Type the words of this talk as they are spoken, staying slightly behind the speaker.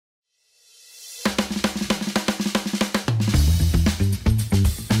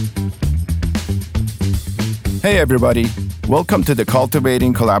Hey, everybody. Welcome to the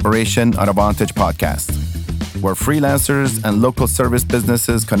Cultivating Collaboration on Advantage podcast, where freelancers and local service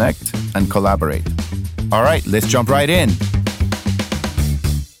businesses connect and collaborate. All right, let's jump right in.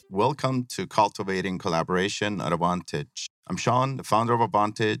 Welcome to Cultivating Collaboration at Advantage. I'm Sean, the founder of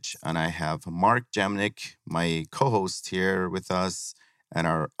Advantage, and I have Mark Jamnick, my co-host here with us, and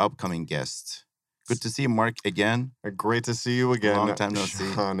our upcoming guest. Good to see you, Mark, again. Great to see you again. Long time no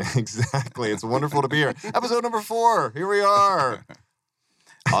see. Sean, exactly. It's wonderful to be here. Episode number 4. Here we are.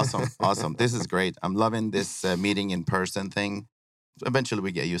 Awesome. This is great. I'm loving this meeting in person thing. Eventually,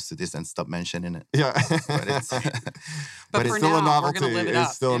 we get used to this and stop mentioning it. Yeah. But it's But it's for still now, a novelty. we're gonna live it It's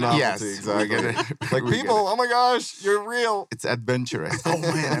up, still a you know? novelty. Yes, Exactly. we get it. Like We get people, it. oh my gosh, you're real. It's adventurous. Oh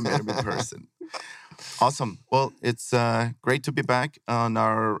man, I met him in person. Awesome. Well, it's great to be back on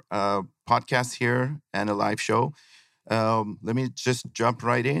our podcast here and a live show. Let me just jump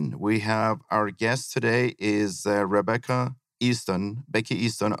right in. We have our guest today is Rebecca Easton, Becky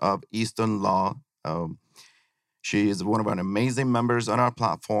Easton of Easton Law. She is one of our amazing members on our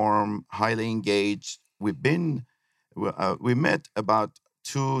platform, highly engaged. We met about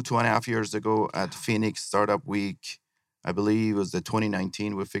 2.5 years ago at Phoenix Startup Week. I believe it was the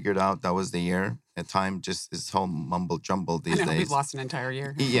 2019. We figured out that was the year. At time just is so mumble jumble these I know, days. we've lost an entire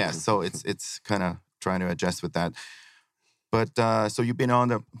year. Yeah, so it's kind of trying to adjust with that. But so you've been on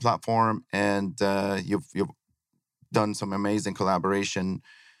the platform and you've done some amazing collaboration.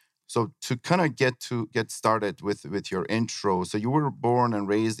 So to kind of get started with your intro. So you were born and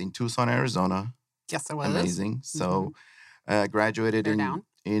raised in Tucson, Arizona. Yes, I was. Amazing. So graduated Bear down.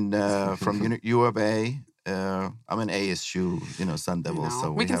 from U of A. I'm an ASU, Sun Devil.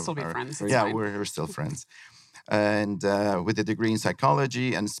 So we can have still be our- friends. It's Yeah, fine. we're still friends. And with a degree in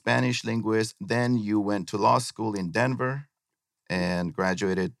psychology and Spanish linguist. Then you went to law school in Denver and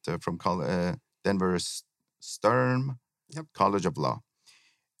graduated from Denver Stern Yep. College of Law.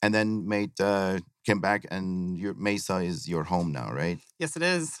 And then came back, and your Mesa is your home now, right? Yes, it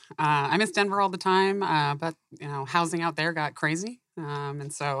is. I miss Denver all the time, but housing out there got crazy,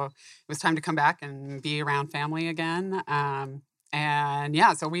 and so it was time to come back and be around family again. And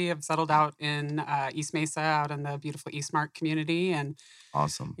yeah, so we have settled out in East Mesa, out in the beautiful Eastmark community, and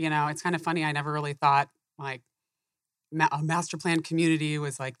Awesome. it's kind of funny. I never really thought like a master plan community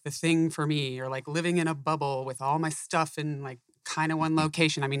was like the thing for me, or like living in a bubble with all my stuff in like kind of one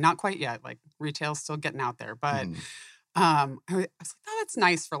location. I mean, not quite yet. Like retail's still getting out there, but Mm. I was like, oh, that's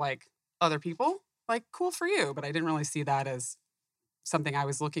nice for like other people. Like, cool for you. But I didn't really see that as something I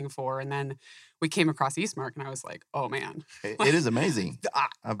was looking for. And then we came across Eastmark, and I was like, oh man, It is amazing.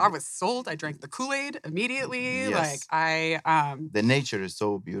 I was sold. I drank the Kool-Aid immediately. Yes. Like The nature is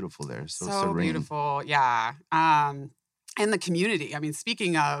so beautiful there, so serene. beautiful. Yeah. And the community. I mean,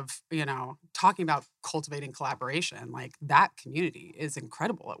 speaking of, talking about cultivating collaboration, like that community is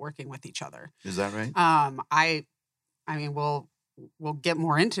incredible at working with each other. Is that right? I mean, we'll get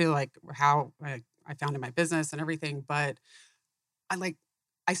more into like how I founded my business and everything, but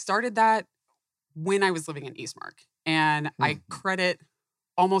I started that when I was living in Eastmark, and I Mhm. credit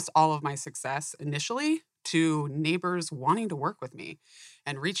almost all of my success initially to neighbors wanting to work with me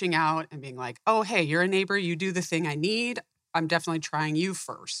and reaching out and being like, "Oh, hey, you're a neighbor. You do the thing I need. I'm definitely trying you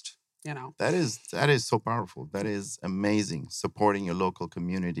first." That is so powerful. That is amazing. Supporting your local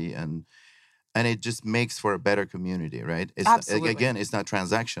community and it just makes for a better community, right? Absolutely. Again, it's not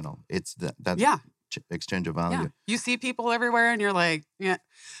transactional. It's that Yeah. exchange of value. Yeah. You see people everywhere and you're like, yeah.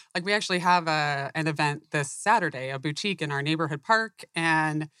 Like we actually have an event this Saturday, a boutique in our neighborhood park.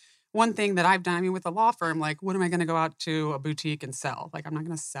 And one thing that I've done, I mean, with a law firm, like, what am I going to go out to a boutique and sell? Like, I'm not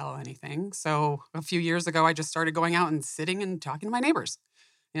going to sell anything. So a few years ago, I just started going out and sitting and talking to my neighbors,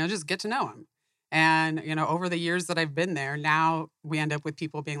 just get to know them. And, over the years that I've been there, now we end up with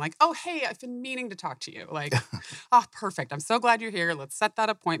people being like, oh, hey, I've been meaning to talk to you. Like, oh, perfect. I'm so glad you're here. Let's set that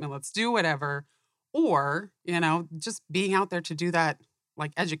appointment. Let's do whatever. Or, just being out there to do that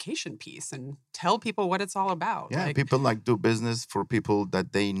like education piece and tell people what it's all about. Yeah, Like, people like do business for people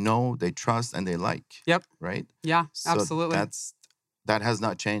that they know, they trust, and they like. Yep. Right? Yeah, So absolutely. that has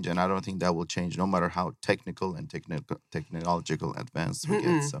not changed, and I don't think that will change no matter how technical and technological advanced we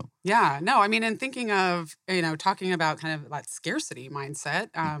get. So Yeah, no, I mean, and thinking of, talking about kind of that scarcity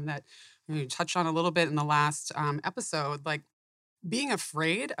mindset that you touched on a little bit in the last episode, like being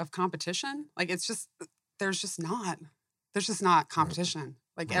afraid of competition, like there's just not competition.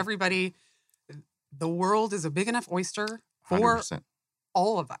 Like Right. everybody, the world is a big enough oyster for 100%.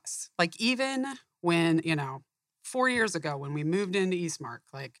 all of us. Like even when, 4 years ago when we moved into Eastmark,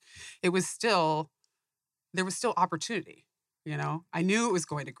 like there was still opportunity. You know, I knew it was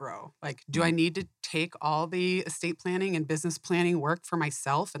going to grow. Like, do I need to take all the estate planning and business planning work for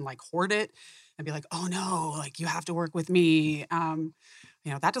myself and like hoard it and be like, oh no, like you have to work with me?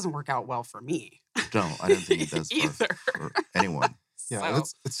 You know, that doesn't work out well for me No, I don't think it does either. for anyone. Yeah, So,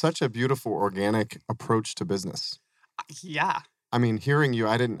 it's such a beautiful organic approach to business. yeah. I mean, hearing you,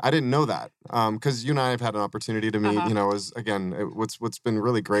 I didn't know that because you and I have had an opportunity to meet. Uh-huh. You know, as again, what's been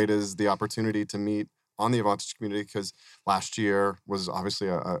really great is the opportunity to meet on the Avantage community because last year was obviously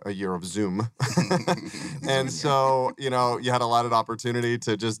a year of Zoom, and so you know you had a lot of opportunity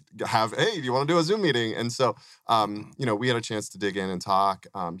to just have, hey, do you want to do a Zoom meeting? And so you know we had a chance to dig in and talk.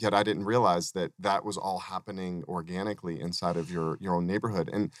 Yet I didn't realize that that was all happening organically inside of your own neighborhood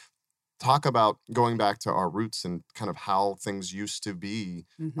and talk about going back to our roots and kind of how things used to be.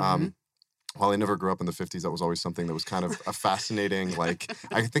 Hmm. Um, while I never grew up in the 50s, that was always something that was kind of a fascinating, like,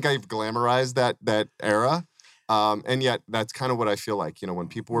 I think I've glamorized that era. And yet that's kind of what I feel like, you know, when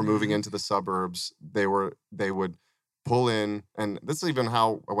people were moving into the suburbs, they would pull in, and this is even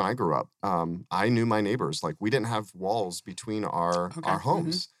how, when I grew up, I knew my neighbors. Like we didn't have walls between our Okay.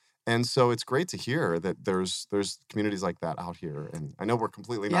 homes. And so it's great to hear that there's communities like that out here. And I know we're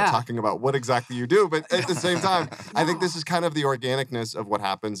completely not Yeah. talking about what exactly you do, but at the same time, I think this No. is kind of the organicness of what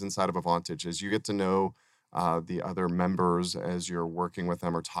happens inside of Avantage is you get to know the other members as you're working with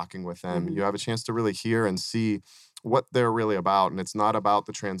them or talking with them. Mhm. You have a chance to really hear and see what they're really about. And it's not about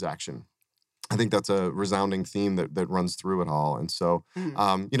the transaction. I think that's a resounding theme that runs through it all. And so,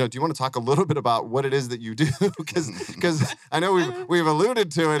 Mhm. you know, do you want to talk a little bit about what it is that you do? Because I know we've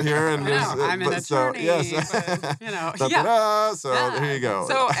alluded to it here, and I know, I'm an but so attorney, yes, but, you know, yeah. Da-da-da, so here Yeah. you go.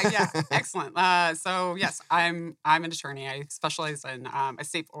 So yeah, excellent. So yes, I'm an attorney. I specialize in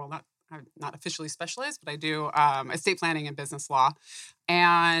estate, well, not I'm not officially specialized, but I do estate planning and business law,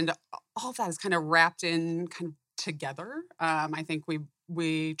 and all of that is kind of wrapped in kind of together. I think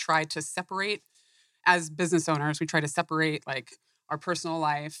we try to separate as business owners. We try to separate like our personal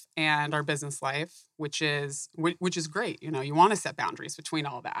life and our business life, which is great. You know, you want to set boundaries between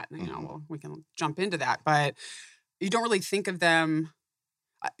all that. And, you know, Mhm. well, we can jump into that, but you don't really think of them.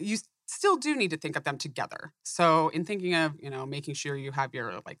 You still do need to think of them together. So, in thinking of, you know, making sure you have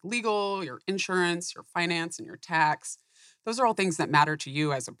your like legal, your insurance, your finance, and your tax, those are all things that matter to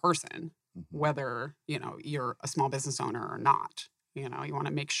you as a person, Mhm. whether, you know, you're a small business owner or not. You know, you want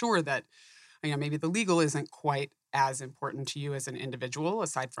to make sure that, you know, maybe the legal isn't quite as important to you as an individual,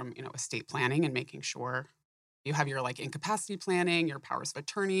 aside from, you know, estate planning and making sure you have your like incapacity planning, your powers of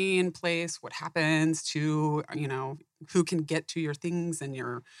attorney in place, what happens to, you know, who can get to your things and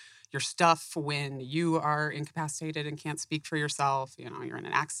your stuff when you are incapacitated and can't speak for yourself, you know, you're in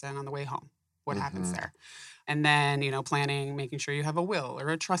an accident on the way home. What happens Mhm. there? And then, you know, planning, making sure you have a will or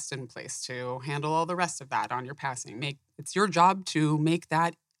a trust in place to handle all the rest of that on your passing. It's your job to make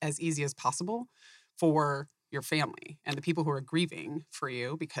that as easy as possible for your family and the people who are grieving for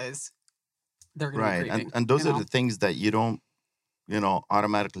you because they're going to be Right. grieving, And you those are the know? things that you don't,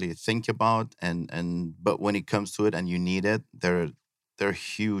 automatically think about, and but when it comes to it and you need it, they're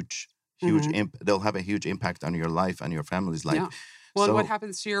huge, Mhm. they'll have a huge impact on your life and your family's life. Yeah. Well, and what So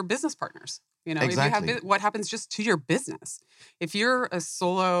happens to your business partners? You know, if you have exactly. what happens just to your business? If you're a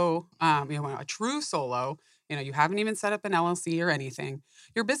solo, you know, a true solo, you know, you haven't even set up an LLC or anything,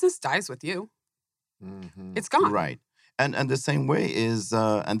 your business dies with you. Mhm. It's gone. Right. And the same way is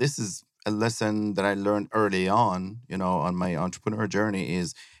and this is a lesson that I learned early on, on my entrepreneur journey,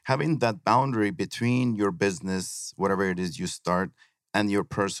 is having that boundary between your business, whatever it is you start, and your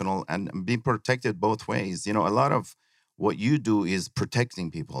personal, and be protected both ways. A lot of what you do is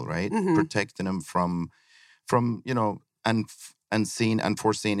protecting people, right? Hmm. Protecting them from unseen,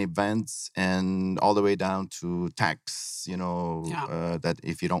 unforeseen events, and all the way down to tax. Yeah. That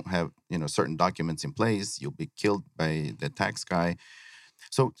if you don't have certain documents in place, you'll be killed by the tax guy.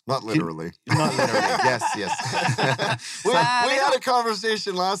 So Not can, literally. not literally, yes, yes. we Some- we They had a don't.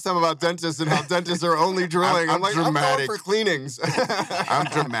 conversation last time about dentists and how dentists are only drilling. I'm like, I'm going dramatic. for cleanings. I'm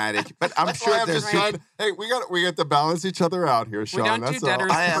dramatic, but I'm That's why sure I'm there's just trying. Hey, we got to balance each other out here, Sean. don't do That's all.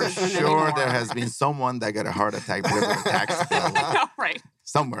 debtors I am person sure there anymore. has been someone that got a heart attack because of the tax bill No, right.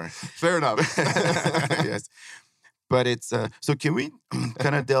 somewhere. Fair enough. Yes. But it's so can we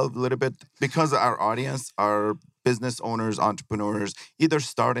kind of delve a little bit, because our audience are business owners, entrepreneurs, either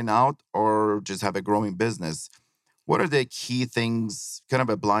starting out or just have a growing business. What are the key things, kind of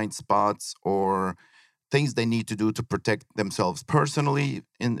a blind spots or things they need to do to protect themselves personally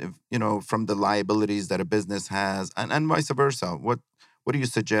from the liabilities that a business has, and vice versa? What do you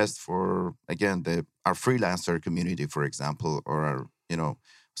suggest for, again, our freelancer community, for example, or our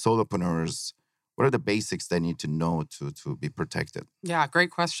solopreneurs? what are the basics they need to know to be protected? Yeah,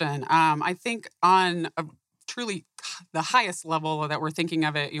 great question. I think on a truly the highest level that we're thinking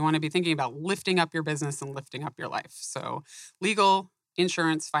of it, you want to be thinking about lifting up your business and lifting up your life. So legal,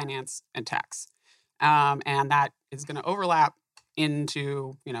 insurance, finance, and tax. And that is going to overlap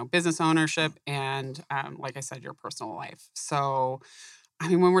into, business ownership and, like I said, your personal life. So, I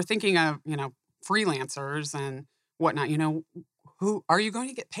mean, when we're thinking of, freelancers and whatnot, who are you going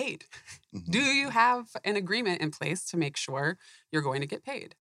to get paid? Do Hmm. you have an agreement in place to make sure you're going to get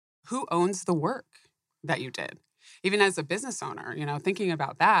paid? Who owns the work that you did? Even as a business owner, thinking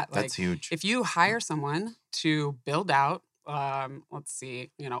about that, like That's huge. if you hire someone to build out, let's see,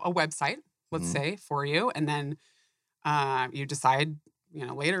 a website, let's Hmm. say for you, and then you decide,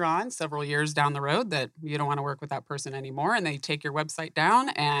 later on, several years down the road, that you don't want to work with that person anymore, and they take your website down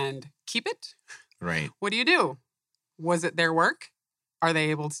and keep it. Right. What do? Was it their work? Are they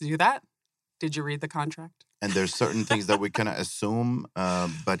able to do that? Did you read the contract? And there's certain things that we kind of assume,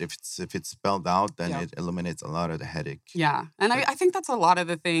 but if it's spelled out, then Yeah. it eliminates a lot of the headache. Yeah. And I think that's a lot of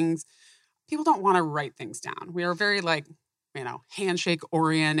the things people don't want to write things down. We are very like, handshake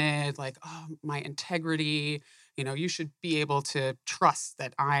oriented, like, oh, my integrity, you should be able to trust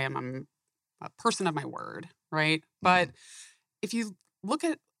that I am a person of my word, right? But Mhm. if you look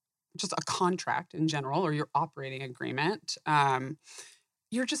at just a contract in general or your operating agreement,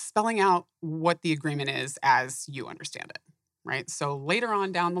 you're just spelling out what the agreement is as you understand it, right? So later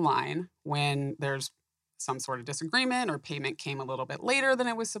on down the line, when there's some sort of disagreement or payment came a little bit later than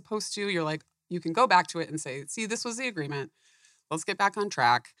it was supposed to, you're like, you can go back to it and say, see, this was the agreement. Let's get back on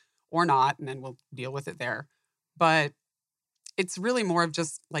track or not, and then we'll deal with it there. But it's really more of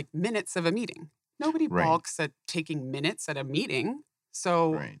just like minutes of a meeting. Nobody Right. balks at taking minutes at a meeting.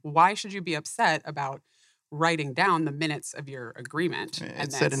 So Right. why should you be upset about writing down the minutes of your agreement and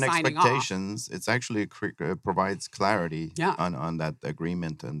It's then setting signing off? expectations. It's actually provides clarity Yeah. on that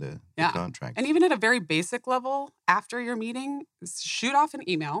agreement and the Yeah. contract. And even at a very basic level, after your meeting, shoot off an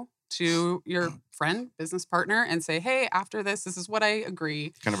email to your friend, business partner, and say, hey, after this is what I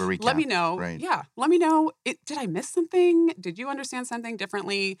agree. Kind of a Let me recap, know. right? Yeah. Let me know. Did I miss something? Did you understand something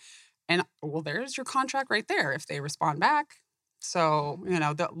differently? And well, there's your contract right there if they respond back. So,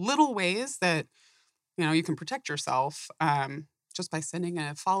 the little ways that, you can protect yourself just by sending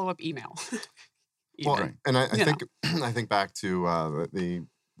a follow up email. Well, Even, Right. and I you know. think I think back to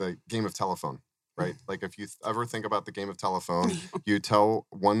the game of telephone, right? Like if you ever think about the game of telephone, you tell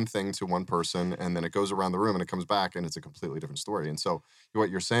one thing to one person, and then it goes around the room, and it comes back, and it's a completely different story. And so what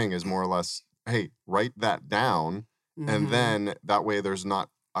you're saying is more or less, hey, write that down, and Mhm. then that way there's not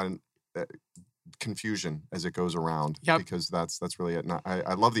an, uh, confusion as it goes around, Yep. because that's really it. And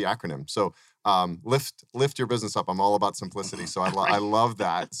I love the acronym. So lift your business up. I'm all about simplicity, so I Right. love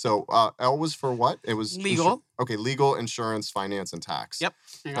that. So L was for what? It was Legal. okay, legal, insurance, finance, and tax. Yep.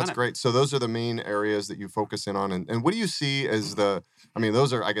 You got That's it. great. So those are the main areas that you focus in on. And what do you see as I mean,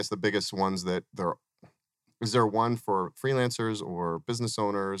 those are, I guess, the biggest ones that there. Is there one for freelancers or business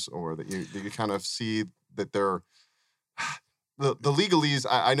owners, or that you kind of see that they're the legalese?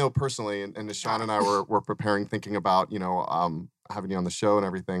 I know personally, and as Sean Yeah. and I were preparing, thinking about having you on the show and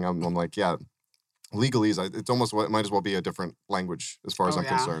everything. I'm like, yeah, legalese. It's almost it might as well be a different language as far as Oh, I'm yeah.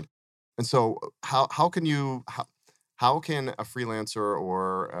 concerned. And so, how can how can a freelancer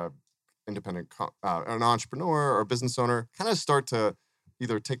or independent an entrepreneur or business owner kind of start to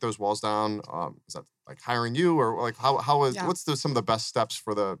either take those walls down? Is that like hiring you, or like how is Yeah. what's some of the best steps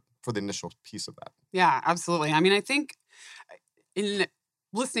for the initial piece of that? Yeah, absolutely. I mean, I think in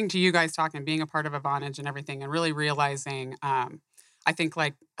listening to you guys talk and being a part of Advantage and everything, and really realizing, I think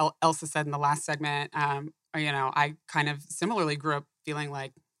like Elsa said in the last segment, I kind of similarly grew up feeling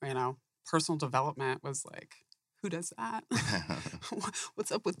like, personal development was like, who does that?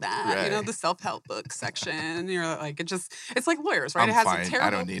 What's up with that? Right. The self help book section. And you're like, it's like lawyers, right? I'm It has a fine. I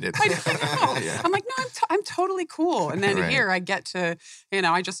terrible. don't need it. I know. Yeah. I'm like, no, I'm totally cool. And then Right. here I get to,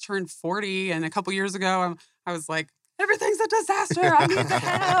 I just turned 40, and a couple years ago, I was like, everything's a disaster. I need the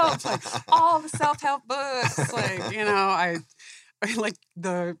help. Like all the self-help books. Like, I like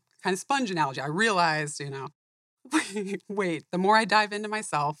the kind of sponge analogy. I realized, wait, the more I dive into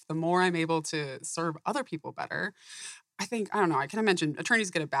myself, the more I'm able to serve other people better. I don't know, I kind of mentioned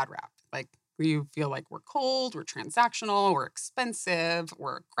attorneys get a bad rap. Like we feel like we're cold, we're transactional, we're expensive,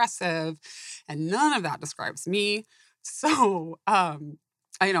 we're aggressive, and none of that describes me. So, I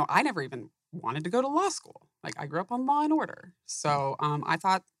never even wanted to go to law school. Like I grew up on Law and Order. So, I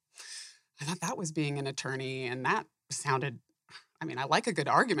thought that was being an attorney, and that sounded, I mean, I like a good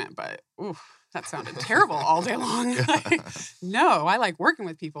argument, but ooh, that sounded terrible all day long. Like, no, I like working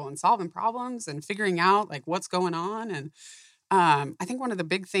with people and solving problems and figuring out like what's going on. And I think one of the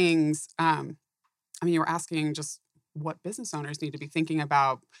big things, you were asking just what business owners need to be thinking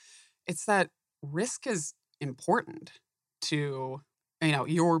about. It's that risk is important to,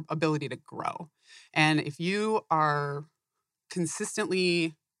 your ability to grow. And if you are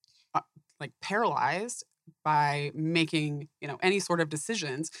consistently like paralyzed by making, any sort of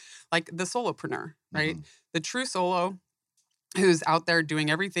decisions, like the solopreneur, right? Mhm. The true solo who's out there doing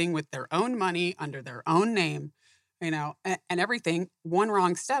everything with their own money under their own name, and everything, one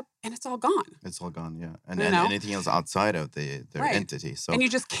wrong step and it's all gone. It's all gone, yeah. And You then know? anything else outside of their Right. entity. So And you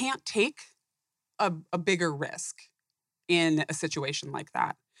just can't take a bigger risk in a situation like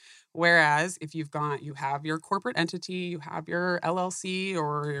that. Whereas if you have your corporate entity, you have your LLC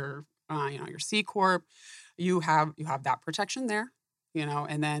or your, your C corp, you have that protection there,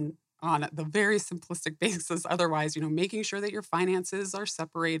 and then on the very simplistic basis, otherwise, making sure that your finances are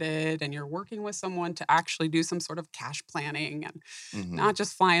separated and you're working with someone to actually do some sort of cash planning and mhm, not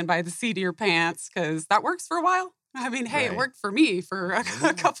just flying by the seat of your pants because that works for a while. I mean, hey, it right. worked for me for a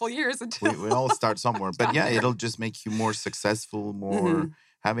Yeah. couple years until We all start somewhere. But yeah, there. it'll just make you more successful, more Mhm.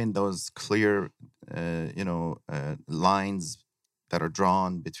 having those clear, lines that are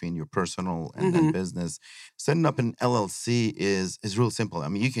drawn between your personal and Mhm. business. Setting up an LLC is real simple. I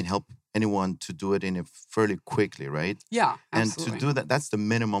mean, you can help anyone to do it in a fairly quickly, right? Yeah, And to absolutely. do that, that's the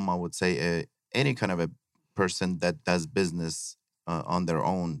minimum I would say. Any kind of a person that does business on their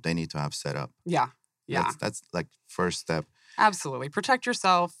own, they need to have set up. Yeah. Yeah. That's like first step. Absolutely. Protect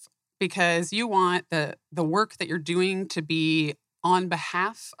yourself because you want the work that you're doing to be on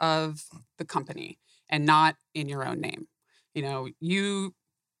behalf of the company and not in your own name.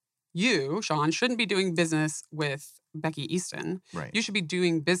 You, Sean, shouldn't be doing business with Becky Easton. Right. You should be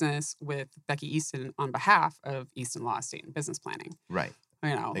doing business with Becky Easton on behalf of Easton Law Estate and Business Planning. Right.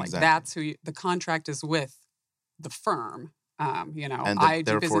 Like Exactly. that's who the contract is with the firm. And I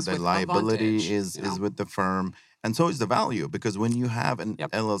do therefore business the with liability Avantage, is with the firm, and so is the value, because when you have an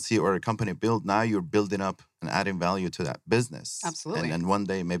Yep. LLC or a company built, now you're building up and adding value to that business. Absolutely. And then one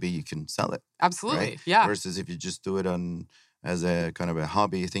day maybe you can sell it. Absolutely. Right? Yeah. Versus if you just do it on as a kind of a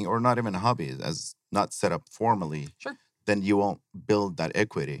hobby thing, or not even a hobby, as not set up formally, Sure. then you won't build that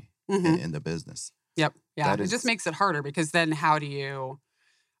equity Mhm. in the business. Yep. Yeah. That It just is makes it harder because then how do you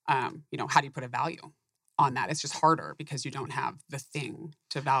put a value on that? It's just harder because you don't have the thing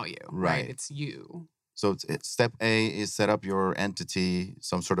to value, right? Right. It's you. So it's step A is set up your entity,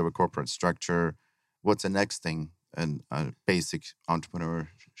 some sort of a corporate structure. What's the next thing a basic entrepreneur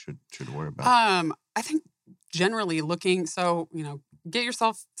should worry about? I think generally looking, so, get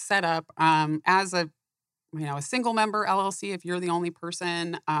yourself set up as a single member LLC. If you're the only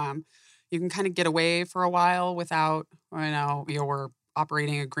person, you can kind of get away for a while without, your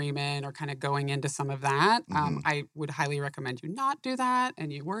operating agreement or kind of going into some of that. Mhm. I would highly recommend you not do that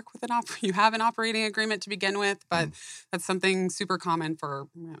and you work with you have an operating agreement to begin with, but that's something super common for,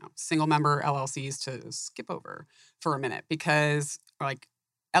 single member LLCs to skip over for a minute because like,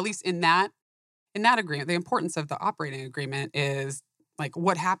 at least in that agreement, the importance of the operating agreement is like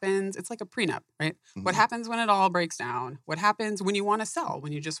what happens. It's like a prenup, right? What Mhm. happens when it all breaks down? What happens when you want to sell?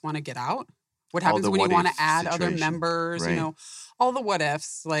 When you just want to get out? What All happens the when you what want to if add other situation, members? right? All the what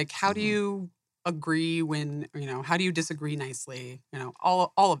ifs. Like how do Mhm. you agree when how do you disagree nicely?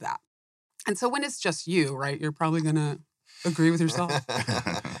 All of that. And so when it's just you, right? You're probably gonna agree with yourself.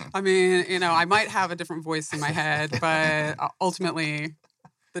 I mean, I might have a different voice in my head, but ultimately,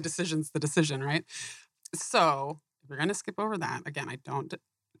 the decision's the decision, right? So if you're going to skip over that, again, I don't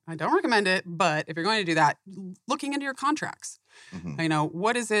recommend it. But if you're going to do that, looking into your contracts, Mhm.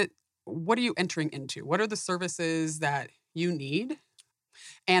 what is it? What are you entering into? What are the services that you need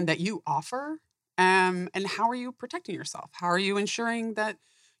and that you offer? And how are you protecting yourself? How are you ensuring that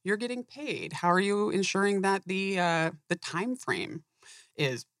you're getting paid? How are you ensuring that the time frame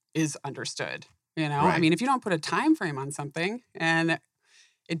is understood? I Right. mean, if you don't put a time frame on something and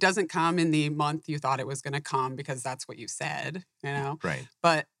it doesn't come in the month you thought it was going to come because that's what you said, Right.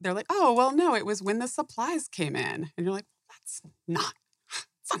 but they're like, oh, well, no, it was when the supplies came in. And you're like, that's not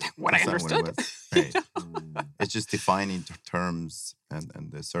what I That's not what it understood. was. Right. Mm. It's just defining terms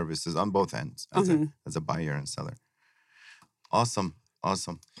and the services on both ends as Mhm. a buyer and seller. Awesome.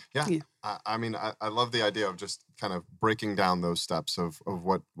 Awesome. Yeah. Yeah. I mean, I love the idea of just kind of breaking down those steps of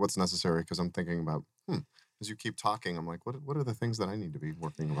what's necessary, because I'm thinking about, as you keep talking, I'm like, what are the things that I need to be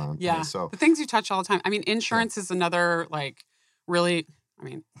working on? Yeah. So The things you touch all the time. I mean, insurance is another, like, really, I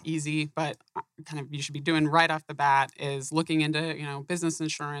mean, easy, but kind of you should be doing right off the bat is looking into, business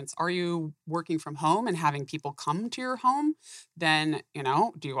insurance. Are you working from home and having people come to your home? Then,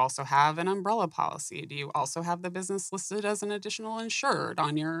 do you also have an umbrella policy? Do you also have the business listed as an additional insured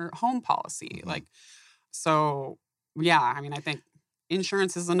on your home policy? Mhm. So yeah, I mean, I think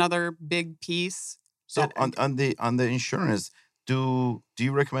insurance is another big piece So that, on the insurance, do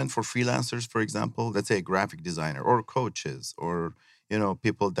you recommend for freelancers, for example, let's say a graphic designer or coaches or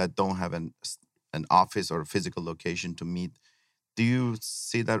people that don't have an office or a physical location to meet? Do you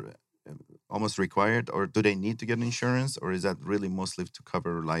see that almost required, or do they need to get insurance, or is that really mostly to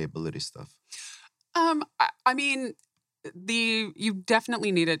cover liability stuff? I mean, you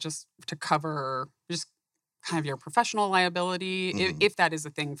definitely need it just to cover just kind of your professional liability, Hmm. if that is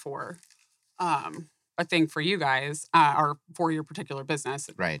um, a thing for you guys, or for your particular business.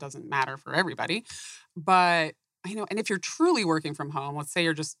 It Right, doesn't matter for everybody, but and if you're truly working from home, let's say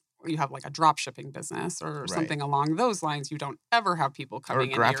you have like a drop shipping business or right. something along those lines, you don't ever have people Or a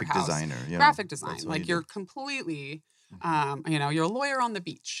coming into your graphic house. designer, Graphic design, that's all you like do. you're completely, Mhm. you're a lawyer on the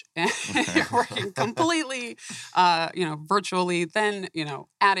beach and you're working completely, virtually. Then,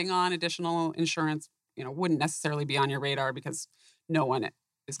 adding on additional insurance, wouldn't necessarily be on your radar because no one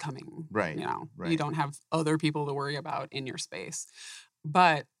is coming. Right, You right. don't have other people to worry about in your space.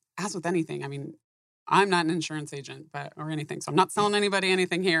 But as with anything, I mean, I'm not an insurance agent, or anything, so I'm not selling anybody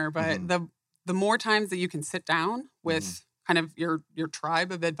anything here. But Hmm. the more times that you can sit down Hmm. with kind of your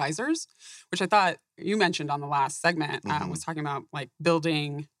tribe of advisors, which I thought you mentioned on the last segment, Hmm. was talking about like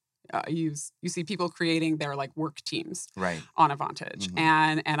building. You see people creating their like work teams Right. on Avantage, Hmm.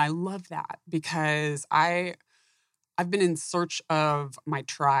 and I love that because I've been in search of my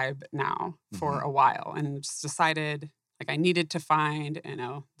tribe now for Hmm. a while and just decided like I needed to find,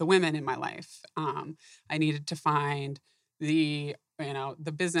 the women in my life. I needed to find the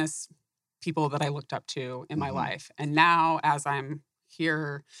business people that I looked up to in my Hmm. life. And now as I'm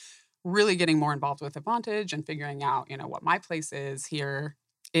here really getting more involved with Advantage and figuring out, what my place is here,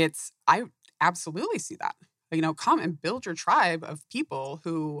 I absolutely see that. Come and build your tribe of people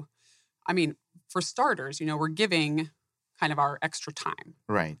who, I mean, for starters, we're giving kind of our extra time,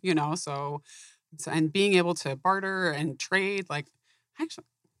 Right. and being able to barter and trade, like, actually,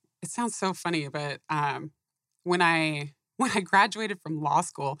 it sounds so funny, but when I when I graduated from law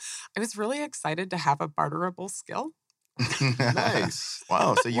school, I was really excited to have a barterable skill. Nice.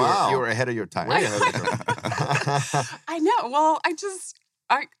 Wow. So you were Wow. ahead of your time. Way ahead of your I know. Well,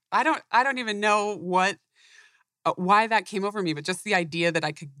 I don't even know why that came over me, but just the idea that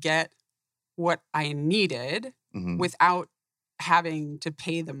I could get what I needed Hmm. without having to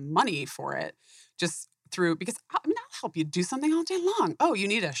pay the money for it, just through, because I mean, I'll help you do something all day long. Oh, you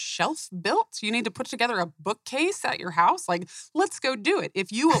need a shelf built? You need to put together a bookcase at your house? Like, let's go do it.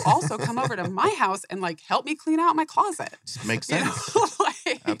 If you will also come over to my house and like help me clean out my closet, Makes you know, sense.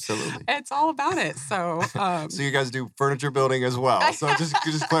 like, Absolutely. it's all about it. So, So you guys do furniture building as well. So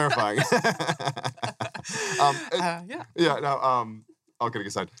just clarifying. yeah. Yeah. No. All kidding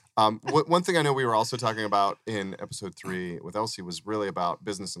aside. One thing I know we were also talking about in episode 3 with Elsie was really about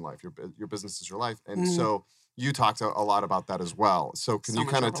business and life. Your business is your life, and Mm, so you talked a lot about that as well. So can so you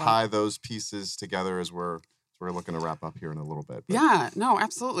much kind of overlap. tie those pieces together as we're looking to wrap up here in a little bit? But Yeah, no,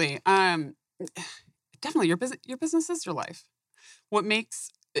 absolutely. Definitely your business is your life.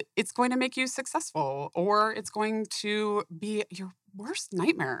 It's going to make you successful, or it's going to be your worst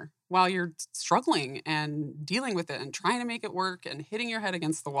nightmare while you're struggling and dealing with it and trying to make it work and hitting your head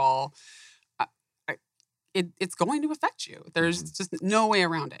against the wall. Uh, I- it's going to affect you. There's Mhm. just no way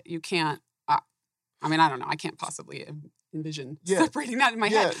around it. You can't. I mean, I don't know. I can't possibly envision Yeah, separating that in my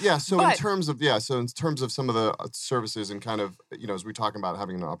yeah, head. yeah. But So in terms of some of the services and kind of as we talk about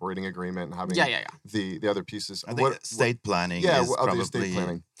having an operating agreement and yeah, having yeah, yeah. the other pieces, I think what estate planning yeah, is of the estate probably,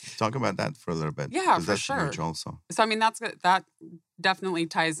 planning. talk about that for a little bit Yeah, because for that's huge sure. also. So I mean, that definitely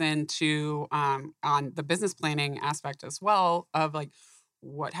ties into on the business planning aspect as well of like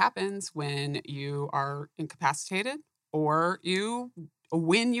what happens when you are incapacitated or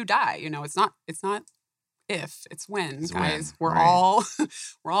when you die. It's not if, it's when, Is guys. when, We're right? all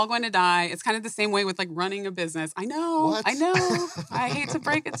we're all going to die. It's kind of the same way with like running a business. I know, I What? know. I hate to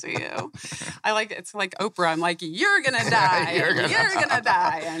break it to you. It's like Oprah. I'm like, you're gonna die, You're and you're gonna gonna,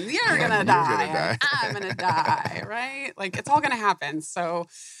 die, and you're gonna and you're die, gonna and die. I'm gonna die, right? Like it's all gonna happen. So,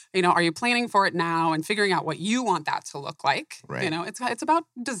 are you planning for it now and figuring out what you want that to look like? Right. It's about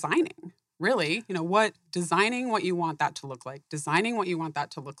designing. Really, designing what you want that to look like, designing what you want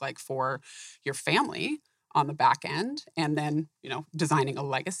that to look like for your family on the back end, and then, designing a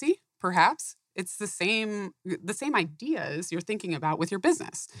legacy, perhaps, it's the same ideas you're thinking about with your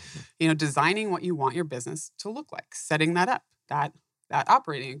business. Designing what you want your business to look like, setting that up, that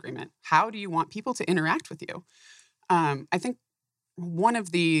operating agreement. How do you want people to interact with you? I think one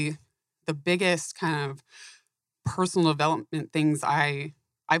of the biggest kind of personal development things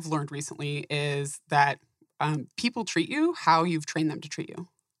I've learned recently is that people treat you how you've trained them to treat you.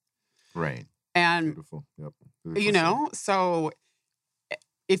 Right. And beautiful. Yep. Beautiful. So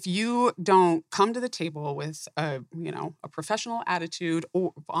if you don't come to the table with a professional attitude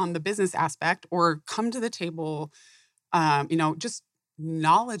or on the business aspect, or come to the table, just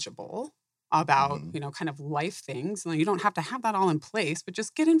knowledgeable about, kind of life things. You don't have to have that all in place, but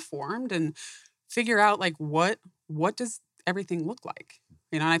just get informed and figure out like what does everything look like?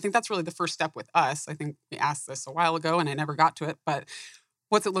 And I think that's really the first step with us. I think we asked this a while ago and I never got to it, but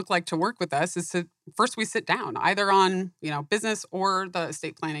what's it look like to work with us is to first we sit down either on, business or the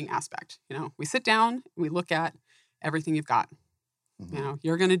estate planning aspect. We sit down, we look at everything you've got.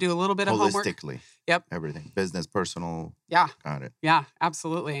 You're going to do a little bit of homework. Holistically. Yep. Everything. Business, personal. Yeah. Got it. Yeah,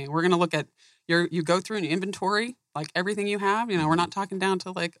 absolutely. We're going to look at you go through an inventory, like everything you have. We're not talking down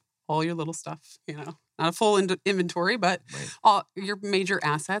to like all your little stuff, not a full inventory, but all your major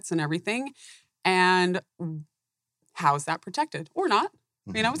assets and everything. And how is that protected or not?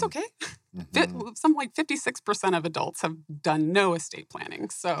 It's okay. Some like 56% of adults have done no estate planning.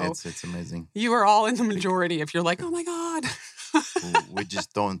 So it's amazing. You are all in the majority if you're like, oh my God. We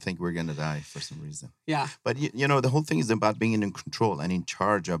just don't think we're going to die for some reason. Yeah. But, the whole thing is about being in control and in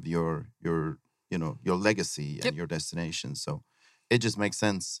charge of your legacy and your destination. So it just makes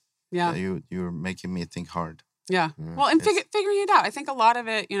sense. Yeah. You're making me think hard. Yeah. Well, and figuring it out. I think a lot of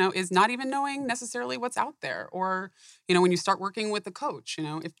it, is not even knowing necessarily what's out there. Or, when you start working with a coach,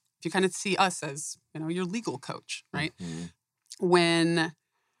 if you kind of see us as, your legal coach, right? When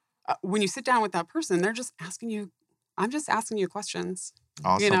you sit down with that person, they're just asking you, I'm just asking you questions.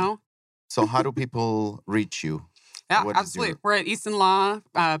 Awesome. So how do people reach you? Yeah, absolutely. We're at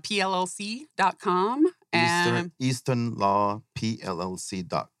EastonLawPLLC.com.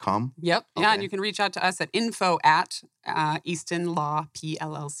 EastonLawPLLC.com. Yep. Okay. Yeah, and you can reach out to us at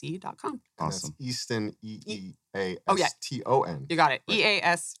info@EastonLawPLLC.com. Awesome. That's Easton, EEASTON. You got it.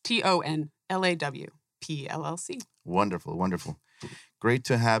 EASTONLAWPLLC. Wonderful, wonderful. Great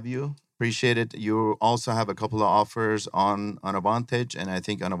to have you. Appreciate it. You also have a couple of offers on Avantage, and I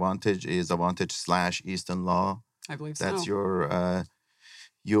think Avantage is Avantage/Easton Law. I believe That's your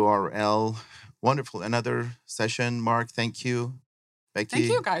URL. Wonderful. Another session. Mark, thank you. Becky, thank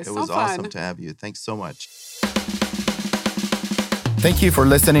you guys. It was awesome to have you. Thanks so much. Thank you for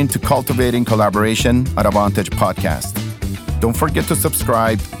listening to Cultivating Collaboration at Avantage Podcast. Don't forget to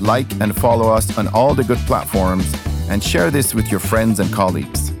subscribe, like, and follow us on all the good platforms, and share this with your friends and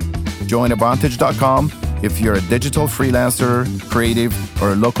colleagues. Join Avantage.com if you're a digital freelancer, creative,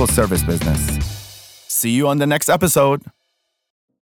 or a local service business. See you on the next episode.